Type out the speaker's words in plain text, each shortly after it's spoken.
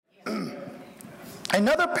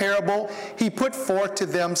Another parable he put forth to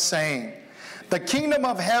them, saying, the kingdom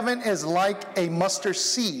of heaven is like a mustard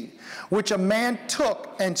seed, which a man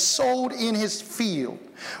took and sowed in his field,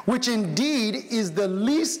 which indeed is the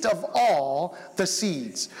least of all the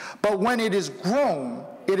seeds. But when it is grown,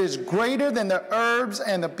 it is greater than the herbs,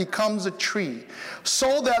 and it becomes a tree,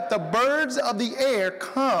 so that the birds of the air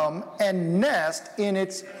come and nest in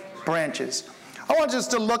its branches. I want us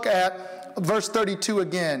to look at verse 32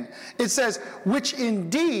 again. It says, which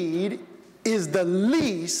indeed is the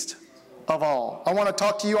least of all. I want to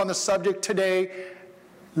talk to you on the subject today,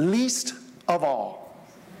 least of all.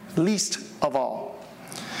 Least of all.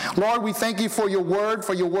 Lord, we thank you for your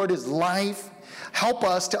word is life. Help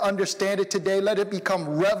us to understand it today. Let it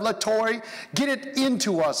become revelatory. Get it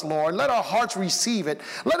into us, Lord. Let our hearts receive it.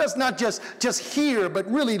 Let us not just hear, but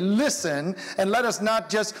really listen. And let us not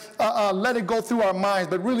just let it go through our minds,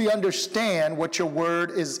 but really understand what your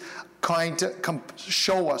word is trying to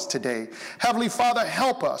show us today. Heavenly Father,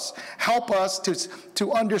 help us. Help us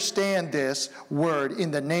to understand this word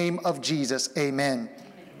in the name of Jesus. Amen.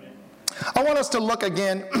 I want us to look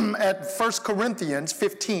again at 1 Corinthians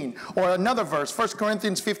 15, or another verse, 1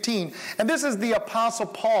 Corinthians 15. And this is the Apostle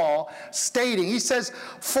Paul stating, he says,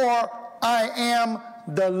 for I am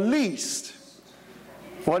the least.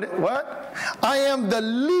 What? I am the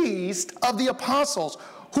least of the apostles,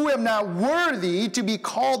 who am not worthy to be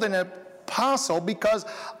called an apostle, because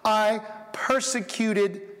I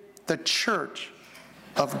persecuted the church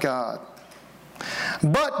of God.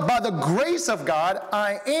 But by the grace of God,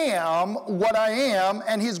 I am what I am,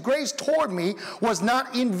 and his grace toward me was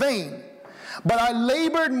not in vain. But I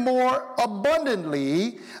labored more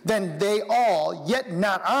abundantly than they all, yet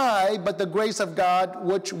not I, but the grace of God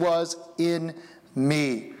which was in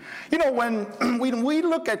me. You know, when we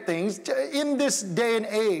look at things in this day and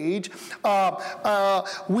age, the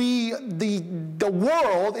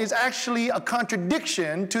world is actually a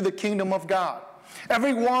contradiction to the kingdom of God.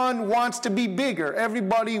 Everyone wants to be bigger.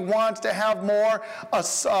 Everybody wants to have more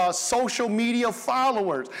social media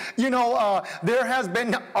followers. You know, there has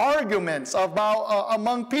been arguments about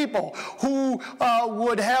among people who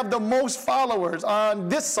would have the most followers on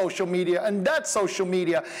this social media and that social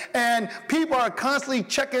media. And people are constantly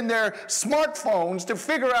checking their smartphones to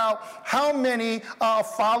figure out how many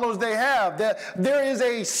followers they have. There is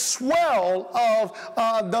a swell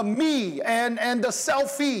of the me and the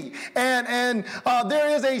selfie, and there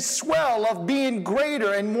is a swell of being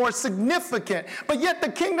greater and more significant. But yet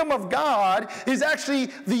the kingdom of God is actually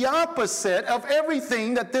the opposite of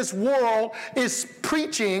everything that this world is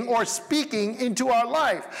preaching or speaking into our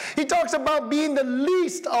life. He talks about being the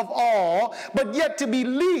least of all, but yet to be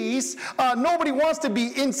least, nobody wants to be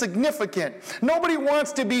insignificant. Nobody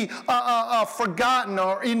wants to be forgotten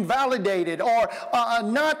or invalidated or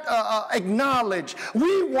not acknowledged.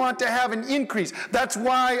 We want to have an increase. That's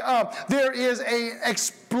why there is an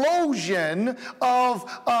explosion of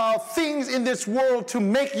things in this world to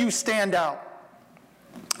make you stand out.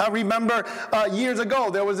 I remember years ago,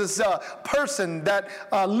 there was this person that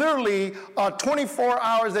literally 24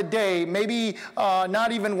 hours a day, maybe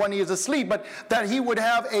not even when he is asleep, but that he would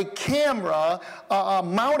have a camera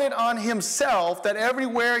mounted on himself, that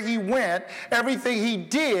everywhere he went, everything he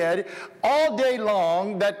did all day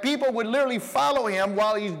long, that people would literally follow him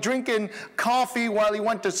while he's drinking coffee, while he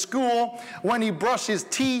went to school, when he brushed his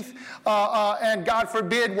teeth, and God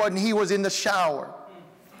forbid, when he was in the shower.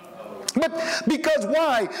 But because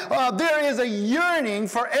why? There is a yearning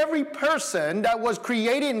for every person that was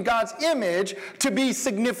created in God's image to be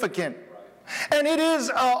significant. And it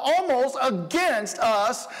is almost against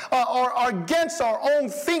us or against our own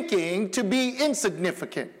thinking to be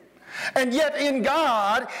insignificant. And yet in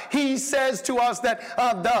God, he says to us that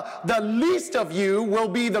the least of you will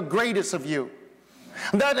be the greatest of you.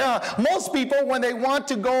 That most people, when they want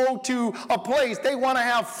to go to a place, they want to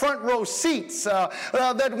have front row seats.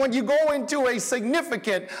 That when you go into a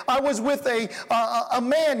significant, I was with a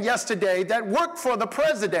man yesterday that worked for the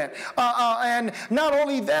president. And not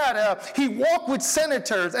only that, he walked with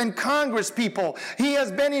senators and Congress people. He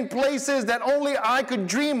has been in places that only I could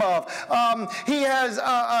dream of. He has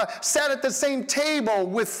sat at the same table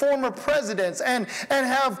with former presidents and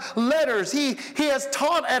have letters. He has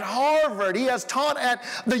taught at Harvard. He has taught at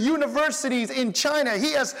the universities in China.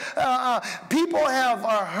 He has, people have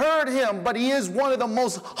heard him, but he is one of the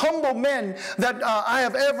most humble men that I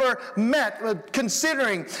have ever met,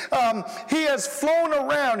 considering. He has flown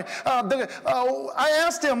around. I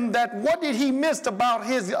asked him that what did he miss about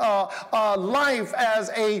his life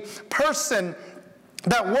as a person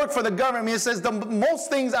that worked for the government. He says, the most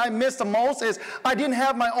things I missed the most is I didn't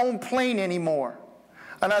have my own plane anymore.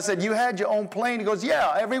 And I said, you had your own plane? He goes,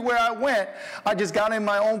 yeah, everywhere I went, I just got in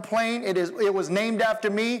my own plane. It was named after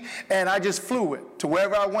me, and I just flew it to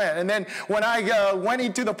wherever I went. And then when I went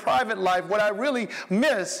into the private life, what I really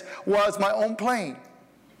missed was my own plane.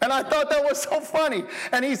 And I thought that was so funny.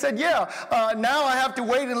 And he said, yeah, now I have to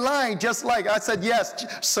wait in line just like, I said, yes,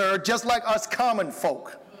 sir, just like us common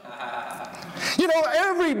folk. You know,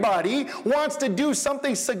 everybody wants to do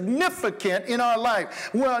something significant in our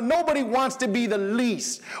life. Well, nobody wants to be the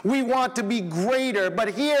least. We want to be greater. But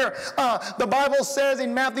here, the Bible says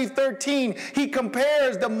in Matthew 13, he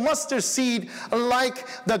compares the mustard seed like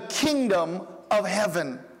the kingdom of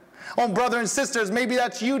heaven. Oh, brothers and sisters, maybe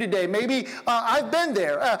that's you today. Maybe I've been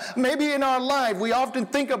there. Maybe in our life, we often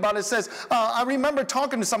think about it. Says, I remember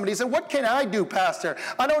talking to somebody. He said, what can I do, Pastor?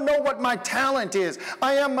 I don't know what my talent is.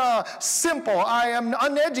 I am simple. I am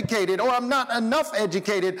uneducated, or I'm not enough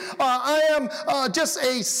educated. I am just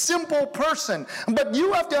a simple person. But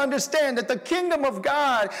you have to understand that the kingdom of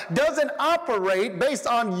God doesn't operate based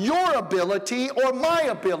on your ability or my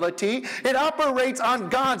ability. It operates on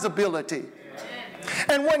God's ability.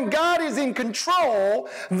 And when God is in control,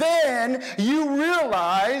 then you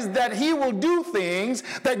realize that he will do things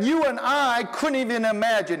that you and I couldn't even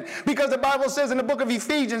imagine. Because the Bible says in the book of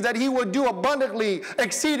Ephesians that he will do abundantly,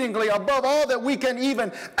 exceedingly, above all that we can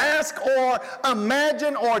even ask or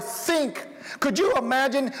imagine or think. Could you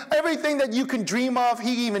imagine everything that you can dream of?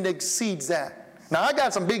 He even exceeds that. Now, I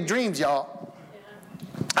got some big dreams, y'all.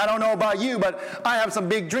 I don't know about you, but I have some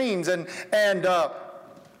big dreams. And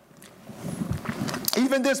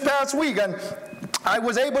even this past week, and I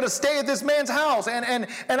was able to stay at this man's house, and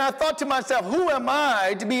I thought to myself, who am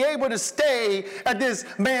I to be able to stay at this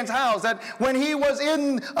man's house? That when he was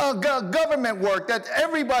in government work, that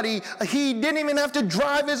he didn't even have to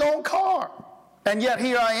drive his own car. And yet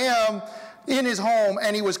here I am in his home,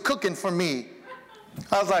 and he was cooking for me.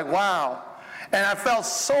 I was like, wow. And I felt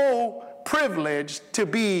so privileged to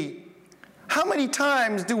be. How many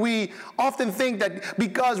times do we often think that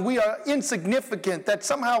because we are insignificant, that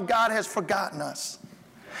somehow God has forgotten us?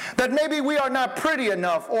 That maybe we are not pretty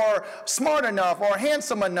enough or smart enough or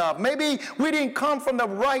handsome enough. Maybe we didn't come from the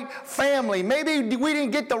right family. Maybe we didn't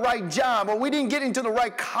get the right job, or we didn't get into the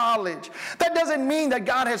right college. That doesn't mean that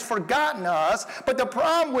God has forgotten us, but the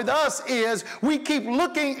problem with us is we keep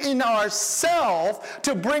looking in ourselves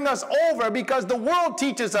to bring us over, because the world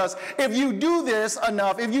teaches us if you do this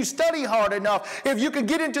enough, if you study hard enough, if you can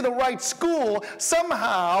get into the right school,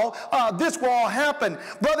 somehow this will all happen.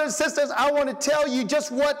 Brothers and sisters, I want to tell you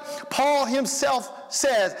just what Paul himself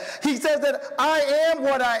says. He says that I am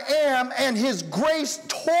what I am, and his grace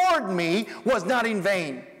toward me was not in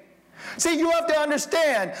vain. See, you have to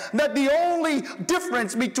understand that the only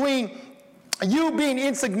difference between you being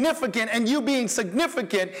insignificant and you being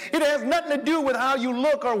significant, it has nothing to do with how you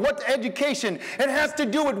look or what education. It has to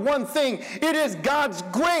do with one thing. It is God's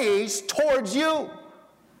grace towards you.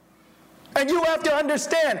 And you have to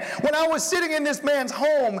understand, when I was sitting in this man's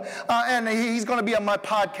home, and he's going to be on my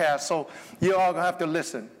podcast, so you all have to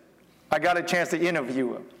listen. I got a chance to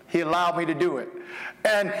interview him. He allowed me to do it.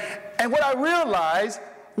 And what I realized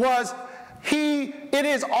was it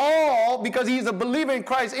is all because he's a believer in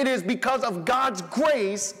Christ. It is because of God's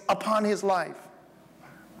grace upon his life.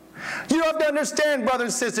 You have to understand,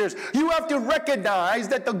 brothers and sisters, you have to recognize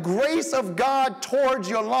that the grace of God towards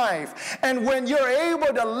your life, and when you're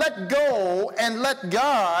able to let go and let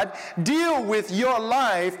God deal with your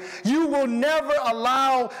life, you will never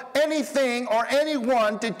allow anything or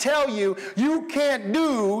anyone to tell you you can't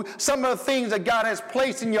do some of the things that God has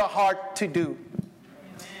placed in your heart to do.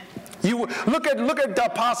 You look at the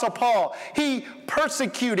Apostle Paul. He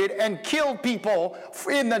persecuted and killed people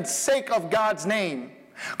in the sake of God's name.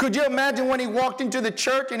 Could you imagine when he walked into the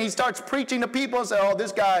church and he starts preaching to people and say, oh,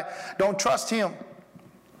 this guy, don't trust him.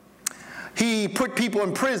 He put people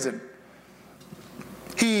in prison.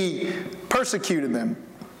 He persecuted them.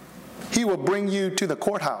 He will bring you to the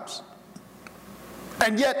courthouse.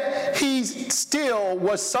 And yet he still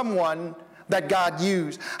was someone that God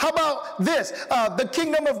used. How about this? The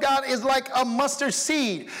kingdom of God is like a mustard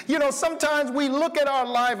seed. You know, sometimes we look at our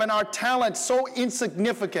life and our talent so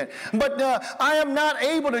insignificant. But I am not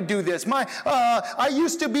able to do this. I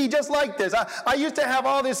used to be just like this. I used to have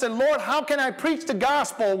all this, and Lord, how can I preach the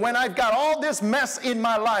gospel when I've got all this mess in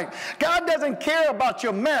my life? God doesn't care about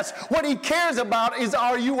your mess. What he cares about is,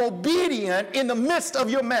 are you obedient in the midst of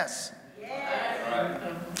your mess?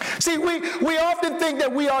 Yes. See, we often think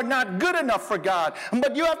that we are not good enough for God,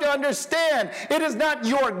 but you have to understand, it is not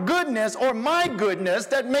your goodness or my goodness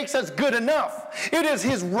that makes us good enough. It is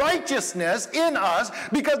his righteousness in us,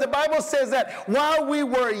 because the Bible says that while we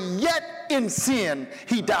were yet in sin,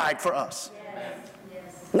 he died for us.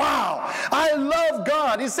 Wow, I love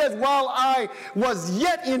God. It says, while I was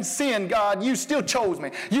yet in sin, God, you still chose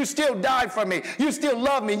me. You still died for me. You still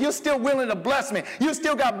love me. You're still willing to bless me. You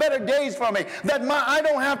still got better days for me. I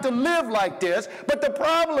don't have to live like this. But the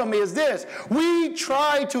problem is this: we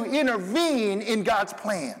try to intervene in God's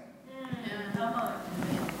plan.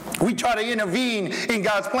 We try to intervene in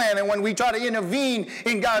God's plan. And when we try to intervene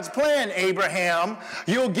in God's plan, Abraham,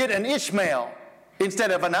 you'll get an Ishmael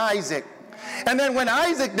instead of an Isaac. And then when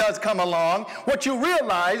Isaac does come along, what you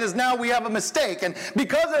realize is now we have a mistake. And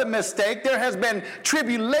because of the mistake, there has been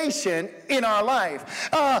tribulation in our life.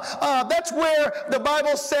 That's where the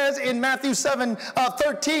Bible says in Matthew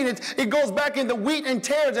 7:13, it goes back into wheat and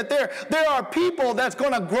tares, that there are people that's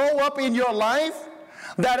going to grow up in your life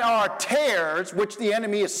that are tares, which the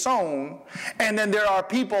enemy has sown, and then there are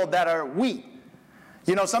people that are wheat.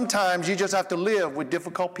 You know, sometimes you just have to live with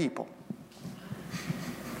difficult people.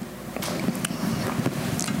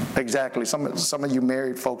 Exactly. Some of you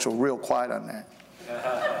married folks are real quiet on that.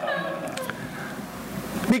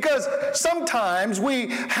 Because sometimes we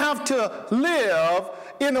have to live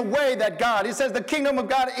in a way that God, it says the kingdom of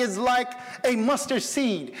God is like a mustard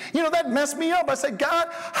seed. You know, that messed me up. I said, God,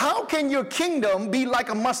 how can your kingdom be like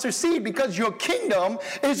a mustard seed? Because your kingdom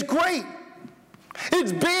is great.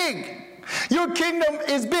 It's big. Your kingdom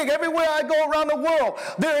is big. Everywhere I go around the world,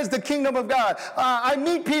 there is the kingdom of God. I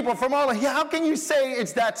meet people from all of here. How can you say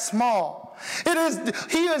it's that small?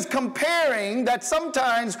 He is comparing that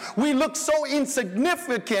sometimes we look so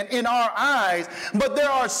insignificant in our eyes, but there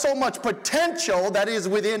are so much potential that is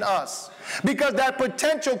within us, because that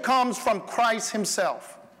potential comes from Christ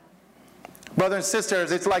himself. Brothers and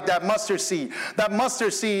sisters, it's like that mustard seed. That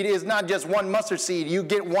mustard seed is not just one mustard seed. You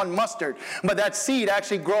get one mustard, but that seed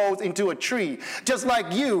actually grows into a tree. Just like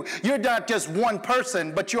you're not just one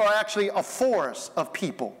person, but you are actually a forest of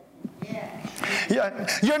people. Yeah.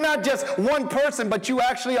 You're not just one person, but you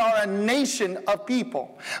actually are a nation of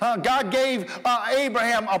people. God gave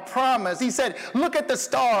Abraham a promise. He said, look at the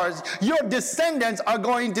stars. Your descendants are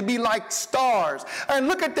going to be like stars. And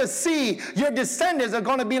look at the sea. Your descendants are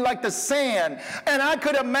going to be like the sand. And I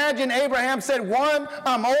could imagine Abraham said, 1,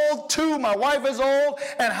 I'm old. 2, my wife is old.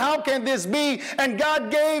 And how can this be? And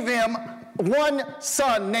God gave him one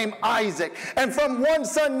son named Isaac. And from one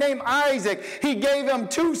son named Isaac, he gave him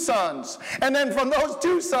 2 sons. And then from those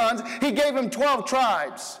 2 sons, he gave him 12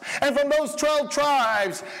 tribes. And from those 12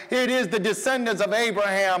 tribes, it is the descendants of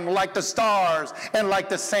Abraham, like the stars and like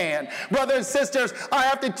the sand. Brothers and sisters, I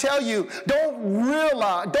have to tell you,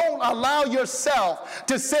 don't allow yourself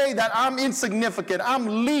to say that I'm insignificant,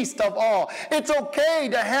 I'm least of all. It's okay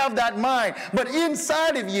to have that mind, but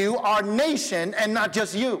inside of you are nation and not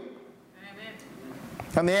just you.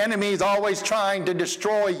 And the enemy is always trying to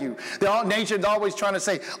destroy you. The nation's always trying to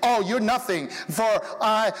say, oh, you're nothing,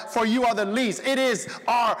 for you are the least. It is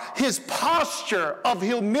his posture of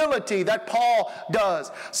humility that Paul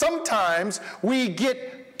does. Sometimes we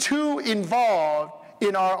get too involved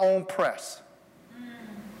in our own press.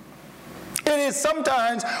 It is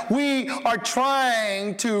sometimes we are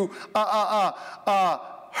trying to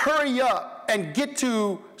hurry up and get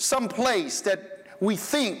to some place that we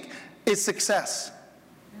think is success,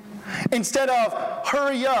 instead of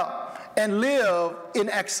hurry up and live in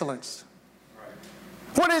excellence.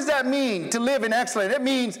 What does that mean, to live in excellence? It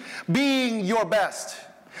means being your best.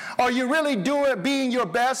 Are you really being your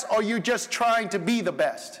best, or are you just trying to be the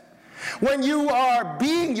best? When you are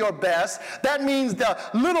being your best, that means the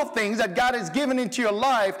little things that God has given into your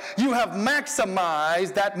life, you have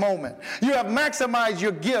maximized that moment. You have maximized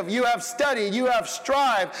your gift. You have studied. You have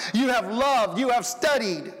strived. You have loved. You have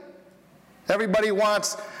studied. Everybody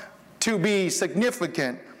wants to be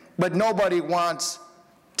significant, but nobody wants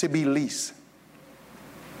to be least.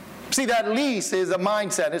 See, that least is a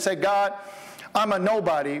mindset. It said, God, I'm a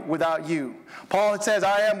nobody without you. Paul says,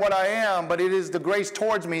 I am what I am, but it is the grace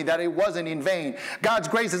towards me that it wasn't in vain. God's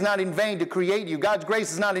grace is not in vain to create you. God's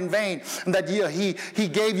grace is not in vain that he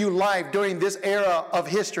gave you life during this era of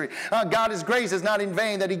history. God's grace is not in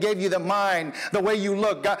vain that he gave you the mind, the way you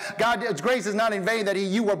look. God's grace is not in vain that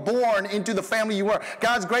you were born into the family you were.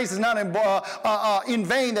 God's grace is not in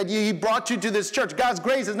vain that he brought you to this church. God's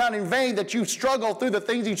grace is not in vain that you struggle through the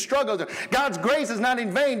things you struggle through. God's grace is not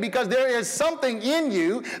in vain because there is something in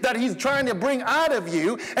you that he's trying to bring out of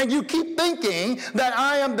you, and you keep thinking that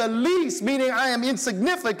I am the least, meaning I am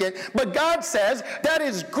insignificant. But God says that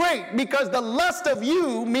is great, because the less of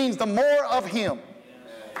you means the more of him.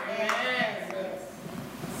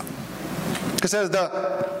 It says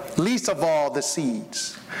the least of all the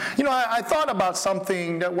seeds. You know, I thought about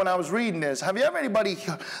something that when I was reading this. Have you ever anybody,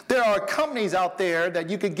 there are companies out there that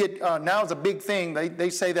you could get, now it's a big thing. They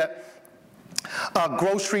say that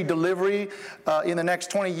grocery delivery in the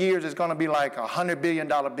next 20 years is going to be like a $100 billion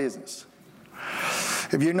business.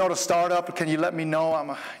 If you know the startup, can you let me know? I'm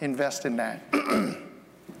going to invest in that.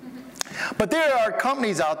 But there are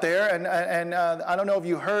companies out there, and I don't know if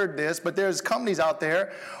you heard this, but there's companies out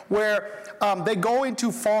there where they go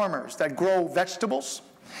into farmers that grow vegetables.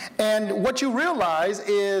 And what you realize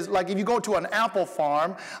is, like if you go to an apple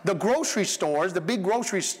farm, the grocery stores, the big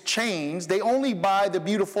grocery chains, they only buy the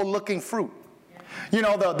beautiful looking fruit. You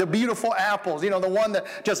know, the beautiful apples, you know, the one that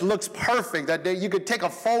just looks perfect, that you could take a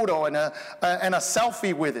photo and a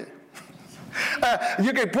selfie with it.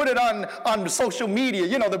 You can put it on social media,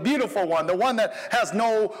 you know, the beautiful one, the one that has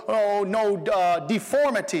no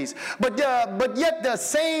deformities. But yet the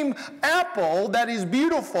same apple that is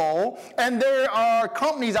beautiful, and there are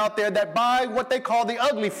companies out there that buy what they call the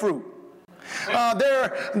ugly fruit.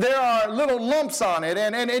 There are little lumps on it,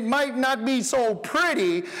 and it might not be so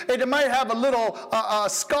pretty. It might have a little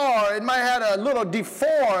scar. It might have a little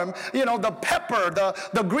deform. You know, the pepper,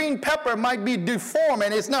 the green pepper might be deformed,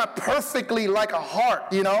 and it's not perfectly like a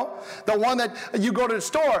heart, you know, the one that you go to the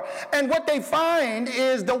store. And what they find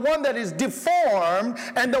is the one that is deformed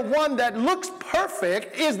and the one that looks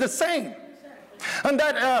perfect is the same. And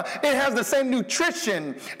that it has the same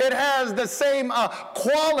nutrition, it has the same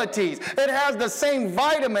qualities, it has the same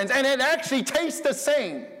vitamins, and it actually tastes the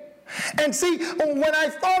same. And see, when I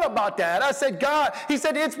thought about that, I said, God, he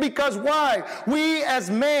said, it's because why? We as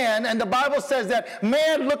man, and the Bible says that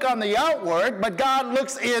man look on the outward, but God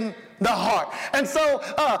looks in the heart. And so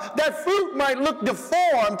that fruit might look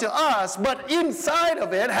deformed to us, but inside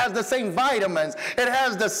of it has the same vitamins. It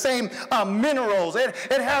has the same minerals. It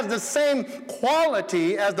has the same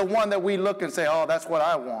quality as the one that we look and say, oh, that's what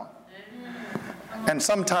I want. And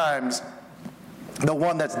sometimes the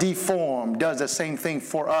one that's deformed does the same thing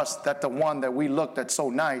for us that the one that we look that's so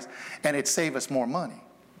nice, and it saves us more money.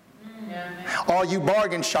 All you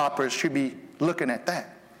bargain shoppers should be looking at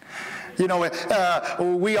that. You know,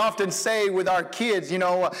 we often say with our kids, you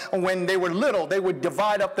know, when they were little, they would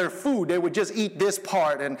divide up their food. They would just eat this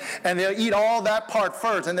part, and they'll eat all that part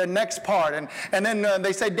first, and the next part. And then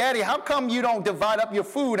they say, Daddy, how come you don't divide up your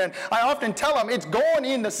food? And I often tell them, it's going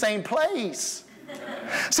in the same place.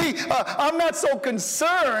 See, I'm not so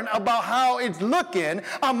concerned about how it's looking.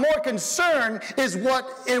 I'm more concerned is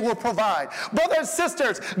what it will provide. Brothers and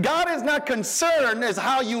sisters, God is not concerned as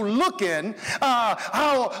how you looking,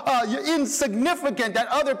 how you're insignificant that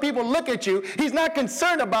other people look at you. He's not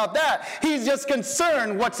concerned about that. He's just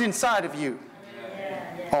concerned what's inside of you.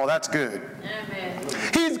 Oh, that's good. Amen.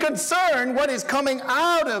 He's concerned what is coming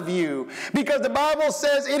out of you, because the Bible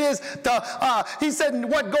says it is he said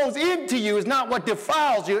what goes into you is not what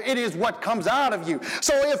defiles you, it is what comes out of you.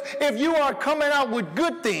 So if you are coming out with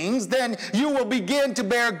good things, then you will begin to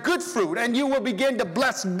bear good fruit, and you will begin to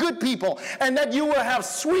bless good people, and that you will have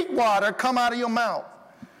sweet water come out of your mouth.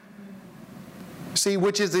 See,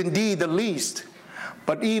 which is indeed the least,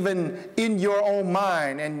 but even in your own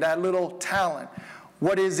mind and that little talent,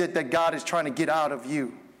 what is it that God is trying to get out of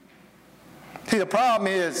you? See, the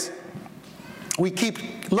problem is we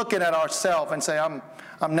keep looking at ourselves and say, I'm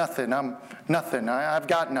nothing, I'm nothing, I've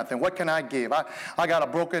got nothing. What can I give? I got a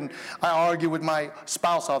broken, I argue with my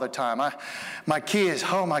spouse all the time. My kids,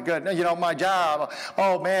 oh my goodness, you know, my job,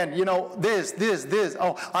 oh man, you know, this.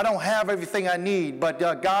 Oh, I don't have everything I need, but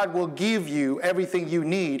God will give you everything you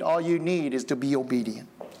need. All you need is to be obedient.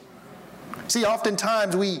 See,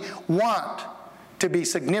 oftentimes we want to be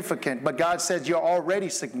significant, but God says you're already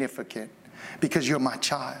significant because you're my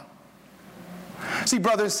child. See,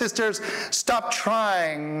 brothers and sisters, stop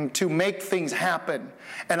trying to make things happen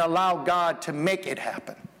and allow God to make it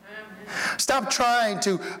happen. Stop trying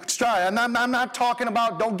to strive. I'm not talking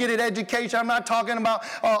about don't get an education. I'm not talking about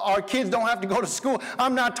our kids don't have to go to school.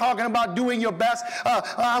 I'm not talking about doing your best.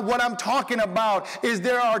 What I'm talking about is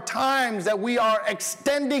there are times that we are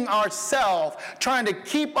extending ourselves, trying to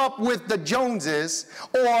keep up with the Joneses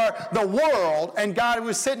or the world, and God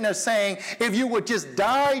was sitting there saying, if you would just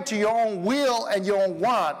die to your own will and your own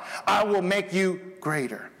want, I will make you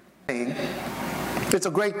greater. It's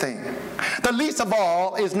a great thing. The least of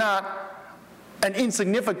all is not an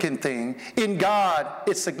insignificant thing. In God,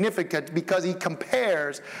 it's significant because he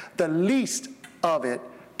compares the least of it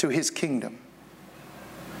to his kingdom.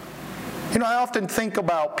 You know, I often think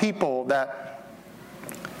about people that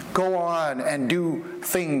go on and do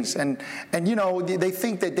things, and you know, they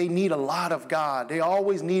think that they need a lot of God. They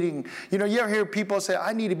always needing, you know, you ever hear people say,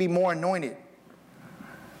 I need to be more anointed.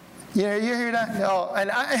 You hear that? No. And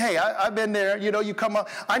I've been there. You know, you come up,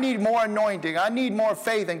 I need more anointing. I need more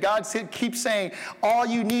faith. And God keeps saying, all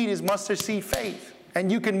you need is mustard seed faith. And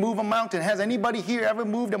you can move a mountain. Has anybody here ever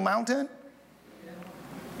moved a mountain?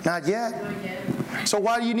 Not yet. So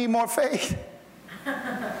why do you need more faith?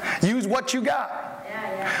 Use what you got.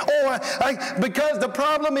 Because the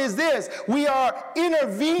problem is this. We are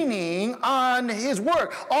intervening on his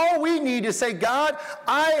work. All we need is say, God,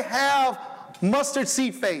 I have mustard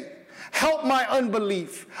seed faith. Help my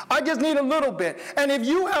unbelief. I just need a little bit. And if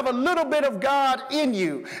you have a little bit of God in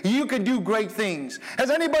you, you can do great things. Has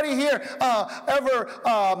anybody here ever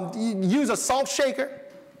used a salt shaker?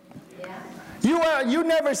 Yeah. You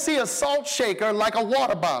never see a salt shaker like a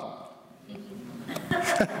water bottle.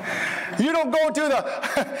 You don't go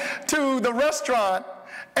to the restaurant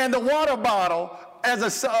and the water bottle as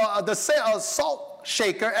a salt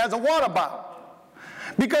shaker as a water bottle.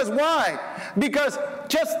 Because why? Because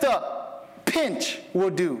just a pinch will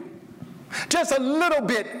do. Just a little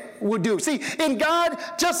bit will do. See, in God,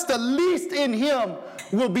 just the least in him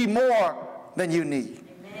will be more than you need.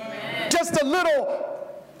 Amen. Just a little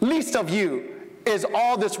least of you is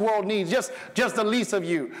all this world needs. Just the least of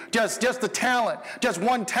you. Just the talent. Just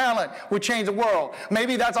one talent would change the world.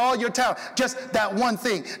 Maybe that's all your talent. Just that one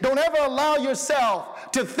thing. Don't ever allow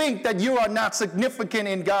yourself to think that you are not significant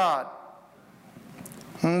in God.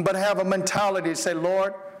 But have a mentality to say,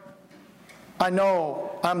 Lord, I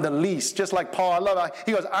know I'm the least. Just like Paul, I love it.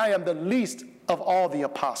 He goes, I am the least of all the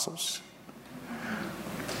apostles.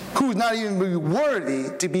 Who's not even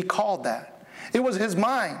worthy to be called that. It was his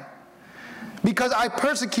mind. Because I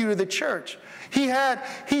persecuted the church. He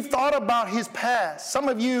thought about his past. Some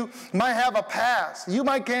of you might have a past. You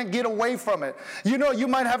can't get away from it. You know, you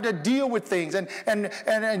might have to deal with things. And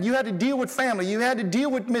you had to deal with family. You had to deal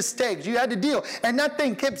with mistakes. You had to deal. And that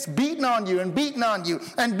thing keeps beating on you and beating on you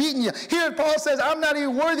and beating you. Here Paul says, I'm not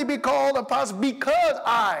even worthy to be called apostle because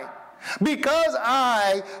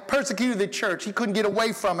I persecuted the church. He couldn't get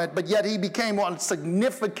away from it, but yet he became one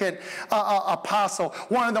significant apostle,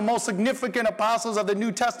 one of the most significant apostles of the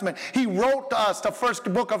New Testament. He wrote to us the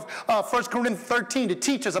first book of 1 Corinthians 13 to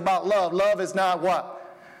teach us about love. Love is not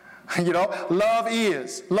what? You know, love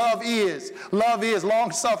is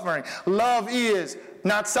long-suffering. Love is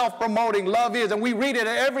not self-promoting. Love is, and we read it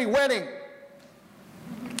at every wedding.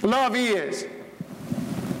 Love is.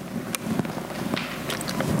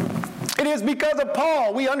 It is because of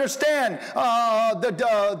Paul we understand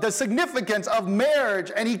the significance of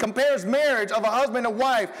marriage, and he compares marriage of a husband and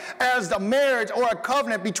wife as the marriage or a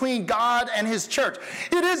covenant between God and his church.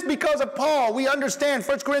 It is because of Paul we understand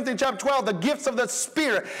 1 Corinthians chapter 12, the gifts of the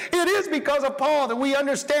Spirit. It is because of Paul that we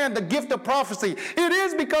understand the gift of prophecy. It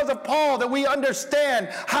is because of Paul that we understand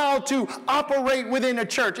how to operate within a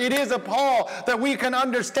church. It is of Paul that we can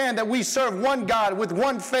understand that we serve one God with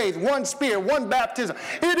one faith, one Spirit, one baptism.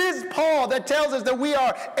 It is Paul that tells us that we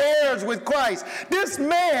are heirs with Christ. This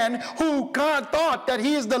man who God thought that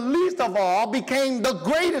he is the least of all became the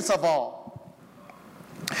greatest of all.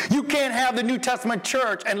 You can't have the New Testament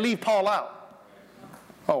church and leave Paul out.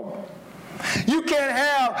 Oh. You can't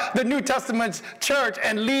have the New Testament church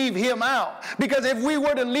and leave him out. Because if we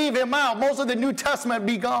were to leave him out, most of the New Testament would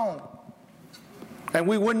be gone. And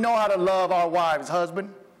we wouldn't know how to love our wives,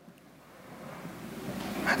 husband.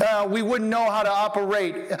 We wouldn't know how to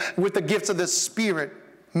operate with the gifts of the Spirit,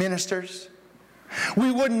 ministers.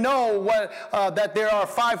 We wouldn't know that there are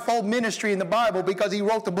fivefold ministry in the Bible because he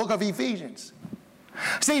wrote the book of Ephesians.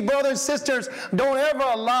 See, brothers and sisters, don't ever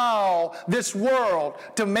allow this world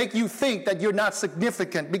to make you think that you're not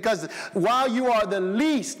significant, because while you are the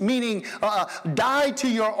least, meaning die to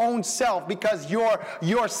your own self, because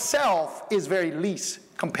your self is very least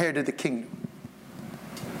compared to the kingdom.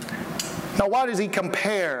 Now, why does he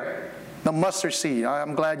compare the mustard seed?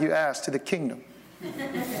 I'm glad you asked, to the kingdom.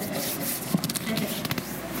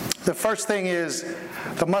 The first thing is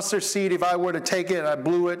the mustard seed. If I were to take it, I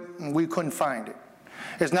blew it, and we couldn't find it.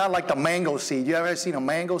 It's not like the mango seed. You ever seen a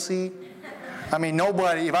mango seed? I mean,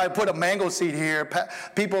 nobody, if I put a mango seed here,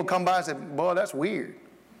 people come by and say, boy, that's weird.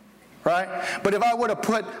 Right? But if I were to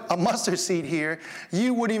put a mustard seed here,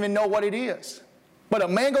 you wouldn't even know what it is. But a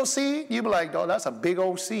mango seed, you'd be like, oh, that's a big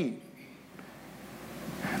old seed.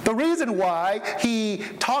 The reason why he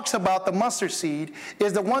talks about the mustard seed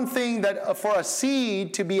is the one thing that for a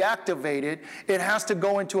seed to be activated, it has to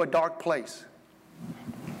go into a dark place.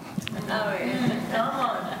 Oh, yeah. Come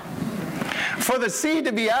on. For the seed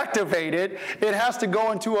to be activated, it has to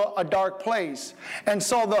go into a dark place. And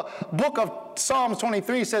so the book of Psalms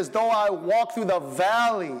 23 says, though I walk through the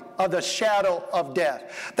valley of the shadow of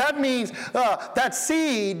death. That means that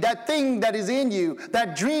seed, that thing that is in you,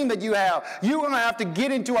 that dream that you have, you're going to have to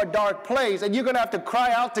get into a dark place, and you're going to have to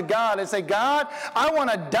cry out to God and say, God, I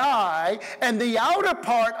want to die, and the outer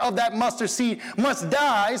part of that mustard seed must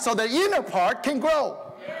die so the inner part can grow.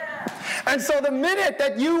 And so the minute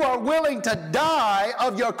that you are willing to die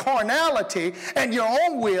of your carnality and your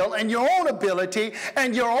own will and your own ability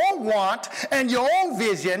and your own want and your own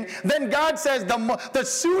vision, then God says the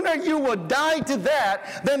sooner you will die to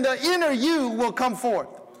that, then the inner you will come forth.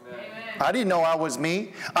 Amen. I didn't know I was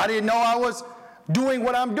me. I didn't know I was doing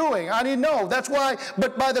what I'm doing. I didn't know. That's why,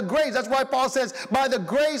 but by the grace, that's why Paul says, by the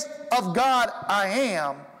grace of God I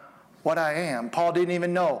am what I am. Paul didn't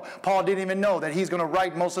even know. Paul didn't even know that he's going to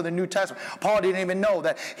write most of the New Testament. Paul didn't even know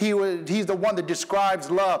that he's the one that describes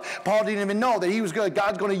love. Paul didn't even know that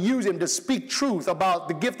God's going to use him to speak truth about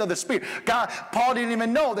the gift of the Spirit. Paul didn't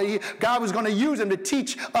even know that God was going to use him to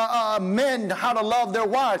teach men how to love their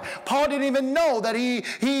wives. Paul didn't even know that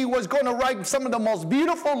he was going to write some of the most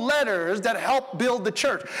beautiful letters that helped build the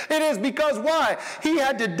church. It is because why? He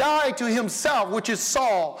had to die to himself, which is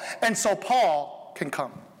Saul, and so Paul can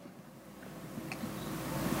come.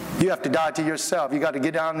 You have to die to yourself. You got to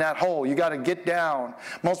get down in that hole. You got to get down.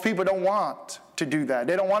 Most people don't want to do that.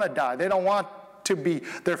 They don't want to die. They don't want to be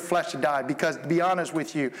their flesh to die, because to be honest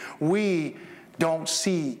with you, we don't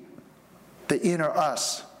see the inner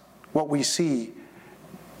us. What we see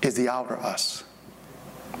is the outer us.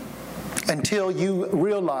 Until you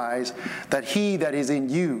realize that he that is in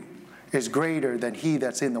you is greater than he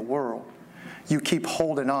that's in the world, you keep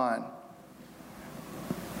holding on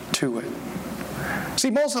to it. See,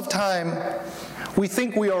 most of the time, we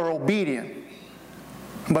think we are obedient,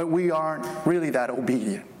 but we aren't really that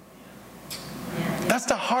obedient. That's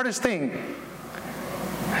the hardest thing.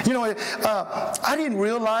 You know, I didn't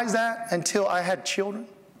realize that until I had children.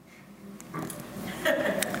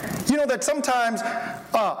 You know that sometimes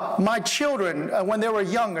my children, when they were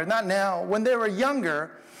younger, not now, when they were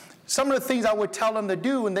younger, some of the things I would tell them to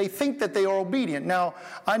do, and they think that they are obedient. Now,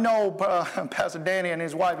 I know Pastor Danny and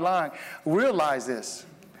his wife, Lang, realize this.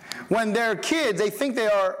 When they're kids, they think they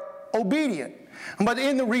are obedient. But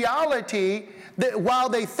in the reality, while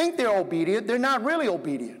they think they're obedient, they're not really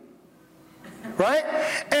obedient. Right?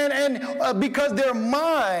 And because their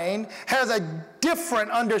mind has a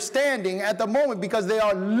different understanding at the moment, because they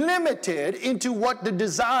are limited into what the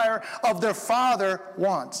desire of their father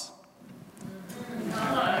wants.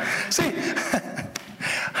 See,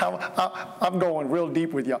 I'm going real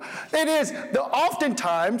deep with y'all. It is,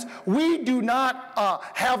 oftentimes, we do not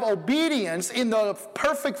have obedience in the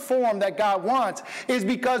perfect form that God wants, is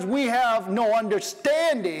because we have no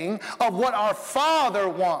understanding of what our Father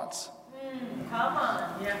wants. Come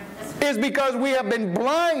on. Yeah. Is because we have been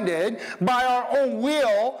blinded by our own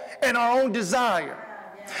will and our own desire.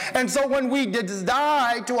 And so when we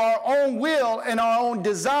die to our own will and our own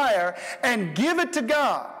desire and give it to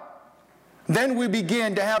God, then we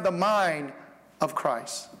begin to have the mind of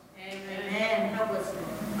Christ. Amen.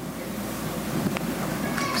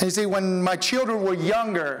 And you see, when my children were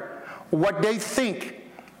younger, what they think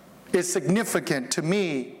is significant to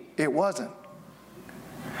me, it wasn't.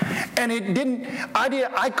 And it didn't,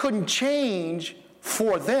 I couldn't change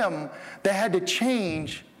for them. They had to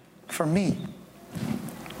change for me.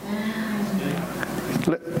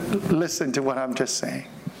 Listen to what I'm just saying.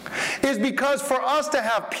 It's because for us to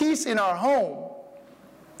have peace in our home,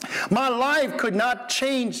 my life could not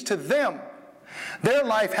change to them. Their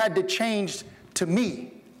life had to change to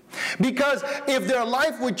me. Because if their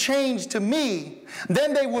life would change to me,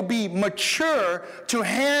 then they would be mature to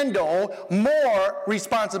handle more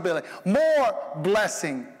responsibility, more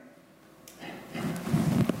blessing.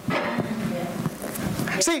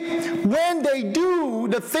 See, when they do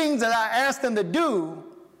the things that I ask them to do,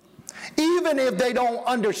 even if they don't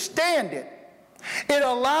understand it, it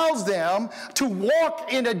allows them to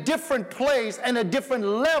walk in a different place and a different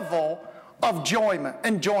level of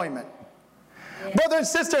enjoyment. Brothers and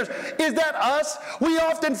sisters, is that us? We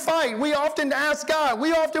often fight. We often ask God.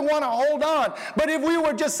 We often want to hold on. But if we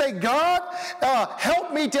were just say, God,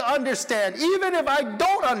 help me to understand. Even if I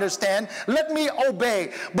don't understand, let me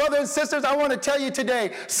obey. Brothers and sisters, I want to tell you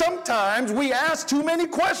today, sometimes we ask too many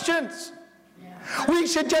questions. Yeah. We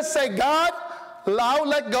should just say, God, I'll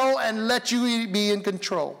let go and let you be in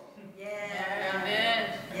control. Yeah. Amen.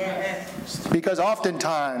 Yes. Because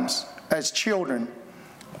oftentimes, as children,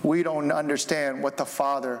 we don't understand what the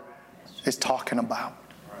Father is talking about.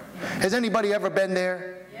 Has anybody ever been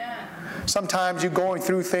there? Yeah. Sometimes you're going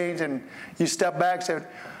through things and you step back and say,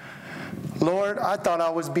 Lord, I thought I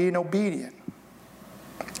was being obedient.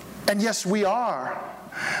 And yes, we are.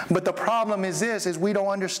 But the problem is this, is we don't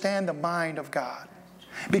understand the mind of God.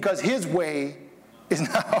 Because His way is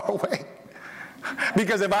not our way.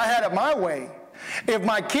 Because if I had it my way, if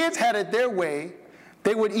my kids had it their way,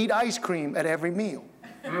 they would eat ice cream at every meal.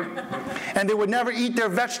 And they would never eat their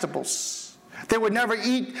vegetables. They would never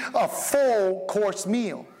eat a full course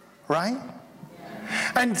meal, right?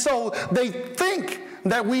 And so they think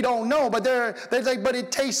that we don't know, but they're like, but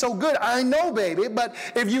it tastes so good. I know, baby, but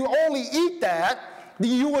if you only eat that,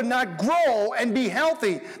 you would not grow and be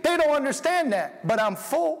healthy. They don't understand that, but I'm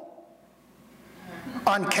full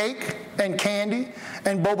on cake and candy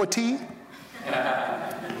and boba tea.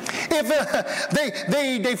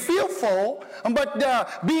 If they feel full,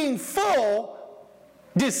 but being full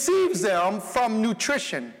deceives them from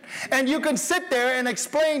nutrition. And you can sit there and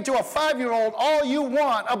explain to a 5-year-old all you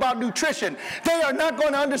want about nutrition. They are not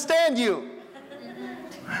going to understand you.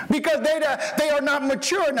 Because they are not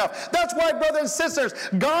mature enough. That's why, brothers and sisters,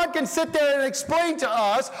 God can sit there and explain to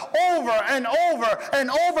us over and over and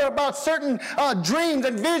over about certain dreams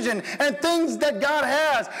and vision and things that God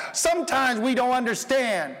has. Sometimes we don't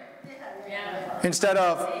understand. Yeah. Instead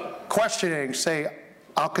of questioning, say,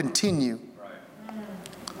 I'll continue.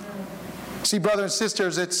 See, brothers and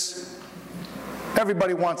sisters,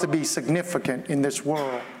 everybody wants to be significant in this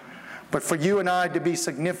world. But for you and I to be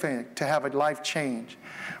significant, to have a life change,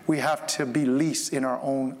 we have to be least in our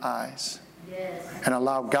own eyes. Yes. And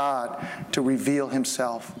allow God to reveal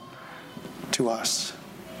Himself to us.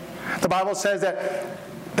 The Bible says that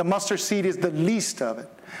the mustard seed is the least of it.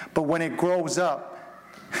 But when it grows up,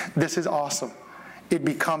 this is awesome, it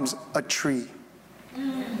becomes a tree.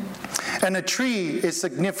 And a tree is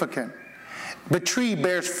significant. The tree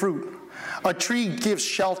bears fruit. A tree gives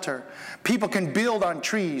shelter. People can build on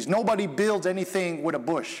trees. Nobody builds anything with a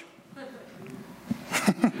bush.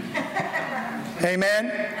 Amen?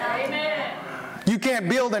 Amen. You can't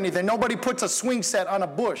build anything. Nobody puts a swing set on a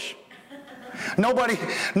bush.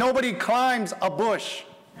 Nobody climbs a bush.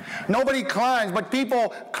 Nobody climbs, but people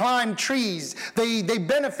climb trees. They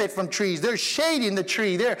benefit from trees. There's shade in the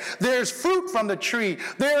tree. There's fruit from the tree.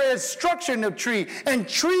 There is structure in the tree. And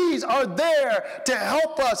trees are there to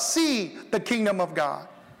help us see the kingdom of God.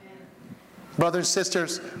 Brothers and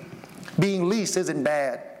sisters, being least isn't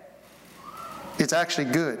bad. It's actually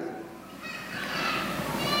good.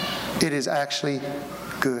 It is actually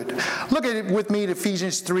good. Look at it with me,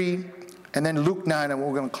 Ephesians 3. And then Luke 9, and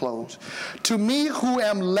we're going to close. To me, who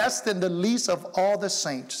am less than the least of all the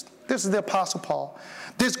saints. This is the Apostle Paul.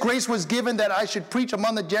 This grace was given that I should preach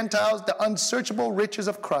among the Gentiles the unsearchable riches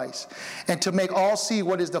of Christ, and to make all see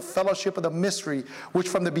what is the fellowship of the mystery, which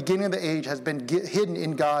from the beginning of the age has been hidden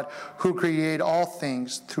in God, who created all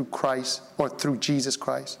things through Christ, or through Jesus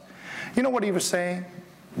Christ. You know what he was saying?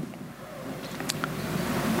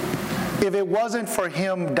 If it wasn't for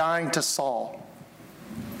him dying to Saul,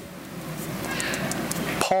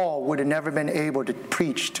 Paul would have never been able to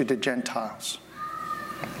preach to the Gentiles.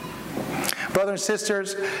 Brothers and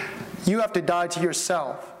sisters, you have to die to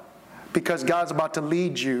yourself, because God's about to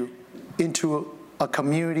lead you into a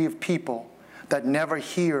community of people that never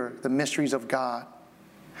hear the mysteries of God.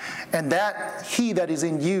 And that he that is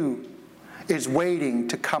in you is waiting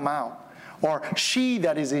to come out. Or she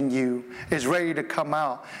that is in you is ready to come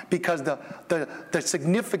out, because the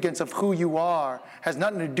significance of who you are has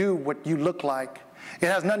nothing to do with what you look like. It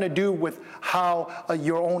has nothing to do with how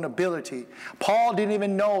your own ability. Paul didn't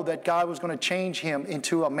even know that God was going to change him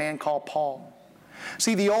into a man called Paul.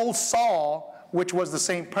 See, the old Saul, which was the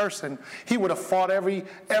same person, he would have fought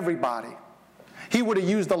everybody. He would have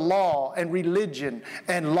used the law and religion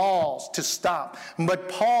and laws to stop. But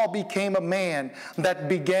Paul became a man that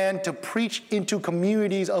began to preach into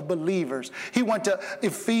communities of believers. He went to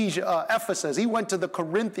Ephesus. He went to the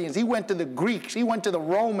Corinthians. He went to the Greeks. He went to the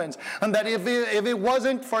Romans. And that if it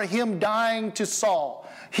wasn't for him dying to Saul,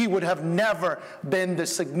 he would have never been the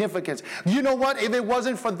significance. You know what? If it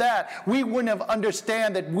wasn't for that, we wouldn't have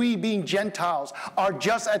understand that we, being Gentiles, are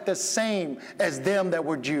just at the same as them that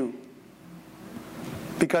were Jew.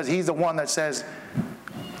 Because he's the one that says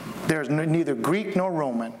there's neither Greek nor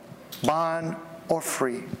Roman, bond or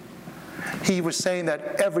free. He was saying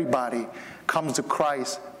that everybody comes to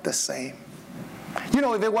Christ the same. You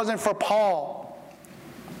know, if it wasn't for Paul,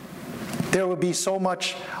 there would be so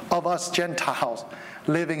much of us Gentiles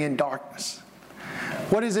living in darkness.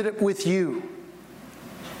 What is it with you?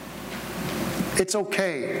 It's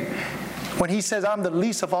okay. When he says, I'm the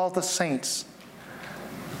least of all the saints,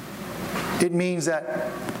 it means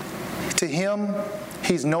that to him,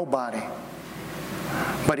 he's nobody.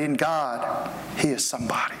 But in God, he is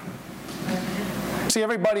somebody. See,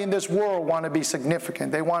 everybody in this world want to be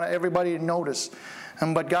significant. They want everybody to notice.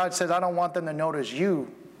 But God says, I don't want them to notice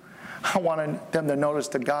you. I want them to notice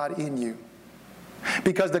the God in you.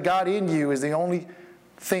 Because the God in you is the only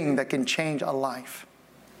thing that can change a life.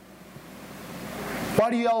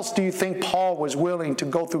 Why else do you think Paul was willing to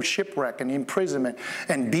go through shipwreck and imprisonment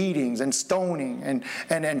and beatings and stoning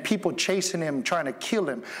and people chasing him, trying to kill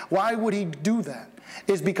him? Why would he do that?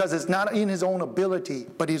 It's because it's not in his own ability,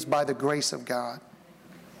 but it's by the grace of God.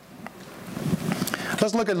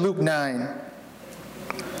 Let's look at Luke 9,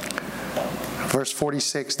 verse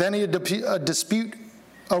 46. Then a dispute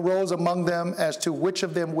arose among them as to which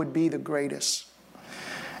of them would be the greatest.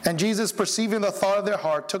 And Jesus, perceiving the thought of their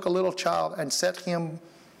heart, took a little child and set him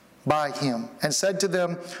by him, and said to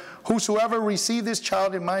them, Whosoever receives this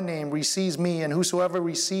child in my name receives me, and whosoever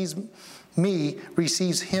receives me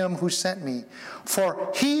receives him who sent me.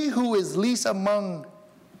 For he who is least among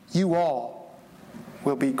you all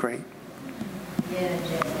will be great.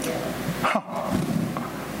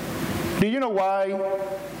 Do you know why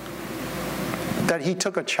that he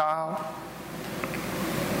took a child?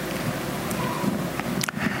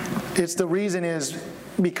 The reason is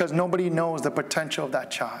because nobody knows the potential of that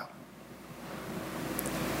child.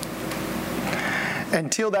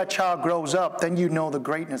 Until that child grows up, then you know the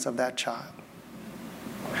greatness of that child.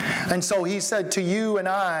 And so he said to you and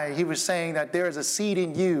I, he was saying that there is a seed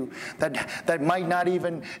in you that might not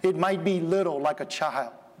even, it might be little like a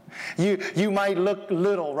child. You might look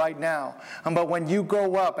little right now, but when you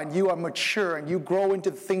grow up and you are mature and you grow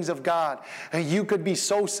into the things of God, and you could be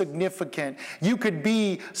so significant. You could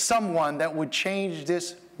be someone that would change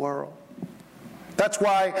this world. That's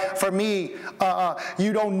why, for me,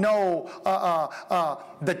 you don't know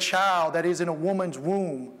the child that is in a woman's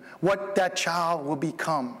womb, what that child will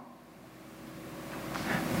become.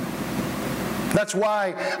 That's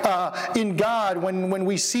why in God, when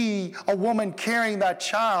we see a woman carrying that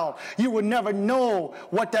child, you will never know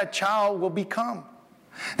what that child will become.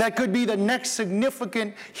 That could be the next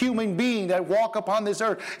significant human being that walk upon this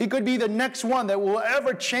earth. It could be the next one that will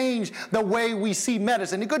ever change the way we see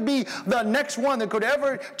medicine. It could be the next one that could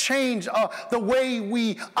ever change the way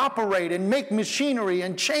we operate and make machinery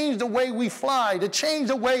and change the way we fly, to change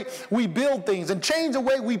the way we build things and change the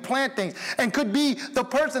way we plant things. And could be the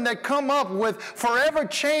person that come up with forever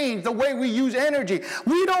change the way we use energy.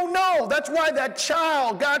 We don't know. That's why that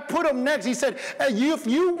child, God put him next. He said, if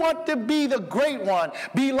you want to be the great one,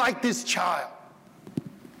 be like this child.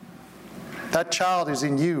 That child is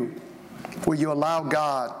in you. Will you allow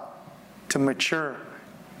God to mature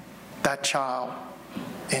that child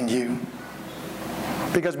in you?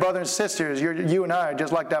 Because brothers and sisters, you and I are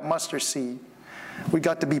just like that mustard seed. We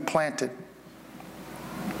got to be planted.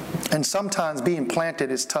 And sometimes being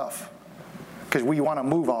planted is tough because we want to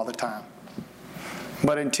move all the time.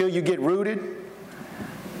 But until you get rooted,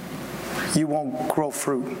 you won't grow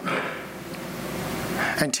fruit.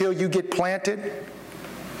 Until you get planted,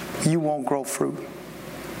 you won't grow fruit.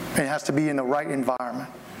 It has to be in the right environment.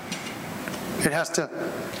 It has to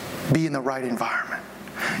be in the right environment.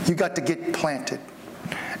 You got to get planted.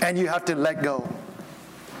 And you have to let go.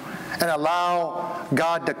 And allow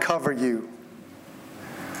God to cover you.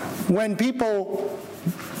 When people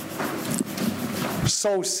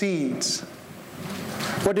sow seeds,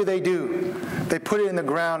 what do? They put it in the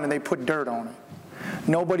ground and they put dirt on it.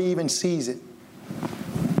 Nobody even sees it.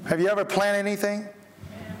 Have you ever planted anything?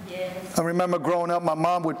 Yes. I remember growing up, my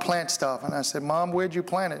mom would plant stuff. And I said, Mom, where'd you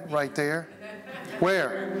plant it? Right there.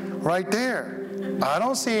 Where? Right there. I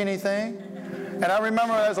don't see anything. And I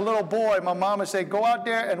remember as a little boy, my mom would say, go out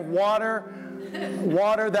there and water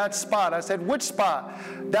that spot. I said, which spot?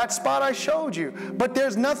 That spot I showed you. But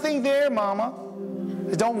there's nothing there, Mama.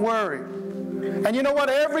 Don't worry. And you know what?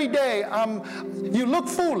 Every day, you look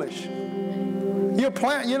foolish.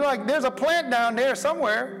 You're like, there's a plant down there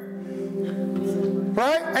somewhere.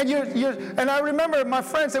 Right? And I remember my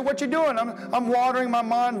friend said, what you doing? I'm watering my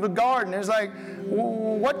mom's garden. It's like,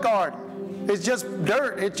 what garden? It's just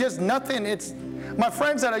dirt. It's just nothing. My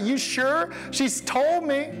friend said, are you sure? She's told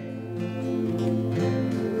me.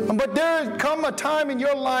 But there come a time in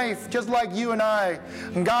your life, just like you and I,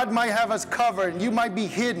 and God might have us covered, and you might be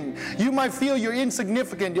hidden. You might feel you're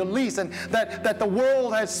insignificant, you're least, and that the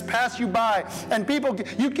world has passed you by. And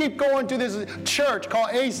you keep going to this church called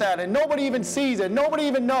ASAT, and nobody even sees it. Nobody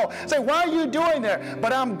even knows. Say, why are you doing there?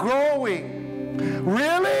 But I'm growing.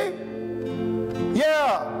 Really?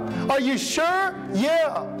 Yeah. Are you sure?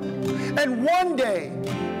 Yeah. And one day,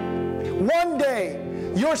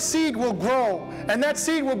 your seed will grow. And that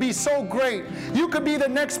seed will be so great. You could be the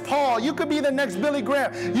next Paul. You could be the next Billy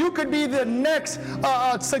Graham. You could be the next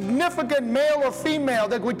significant male or female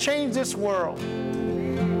that would change this world.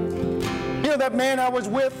 You know that man I was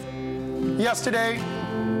with yesterday?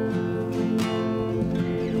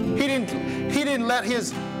 He didn't let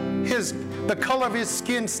the color of his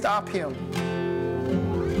skin stop him.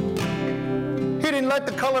 He didn't let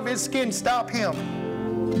the color of his skin stop him.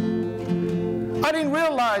 I didn't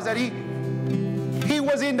realize that he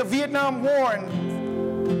was in the Vietnam War, and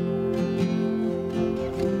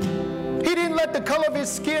he didn't let the color of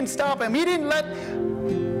his skin stop him.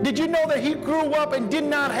 Did you know that he grew up and did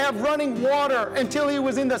not have running water until he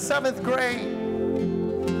was in the 7th grade?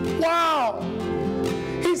 Wow!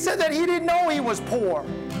 He said that he didn't know he was poor.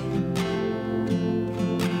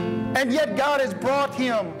 And yet God has brought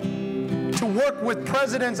him to work with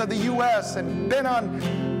presidents of the U.S. and been on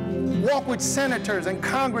walk with senators and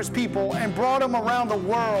congress people and brought them around the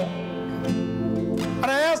world. And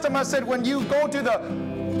I asked him, I said, when you go to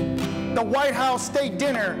the White House state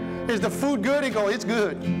dinner, is the food good? He goes, it's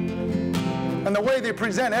good. And the way they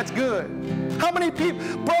present, that's good. How many people,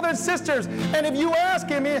 brothers and sisters, and if you ask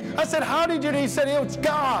him, I said, how did you do? He said, it's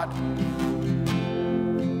God.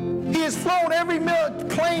 He has flown every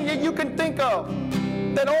plane that you can think of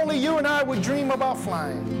that only you and I would dream about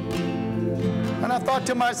flying. And I thought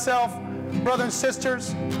to myself, brothers and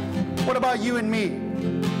sisters, what about you and me?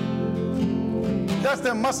 That's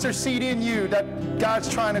the mustard seed in you that God's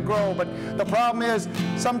trying to grow. But the problem is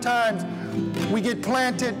sometimes we get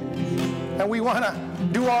planted and we want to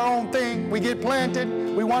do our own thing. We get planted,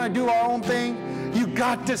 we want to do our own thing. You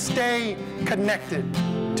got to stay connected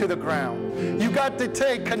to the ground. You got to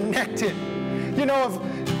stay connected. You know,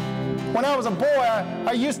 when I was a boy,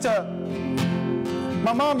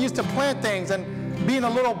 my mom used to plant things, and being a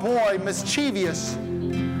little boy, mischievous,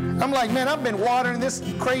 I'm like, man, I've been watering this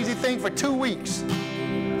crazy thing for 2 weeks.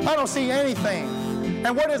 I don't see anything.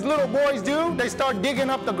 And what does little boys do? They start digging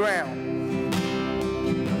up the ground.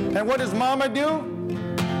 And what does mama do?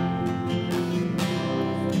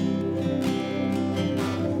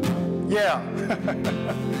 Yeah.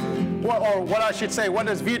 Or what I should say, what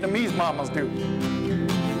does Vietnamese mamas do?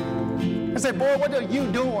 I said, boy, what are you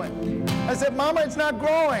doing? I said, Mama, it's not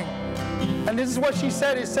growing. And this is what she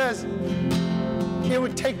said. It says, it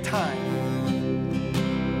would take time.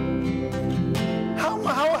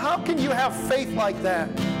 How can you have faith like that?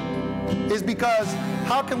 Is because,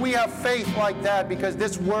 how can we have faith like that? Because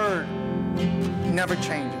this word never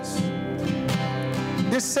changes.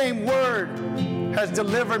 This same word has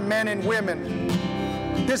delivered men and women.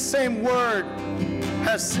 This same word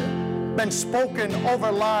has been spoken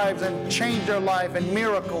over lives and changed their life and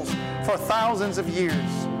miracles for thousands of years.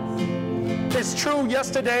 It's true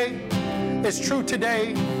yesterday, it's true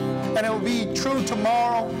today, and it will be true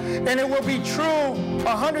tomorrow, and it will be true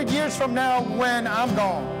 100 years from now when I'm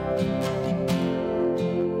gone.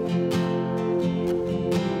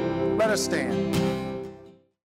 Let us stand.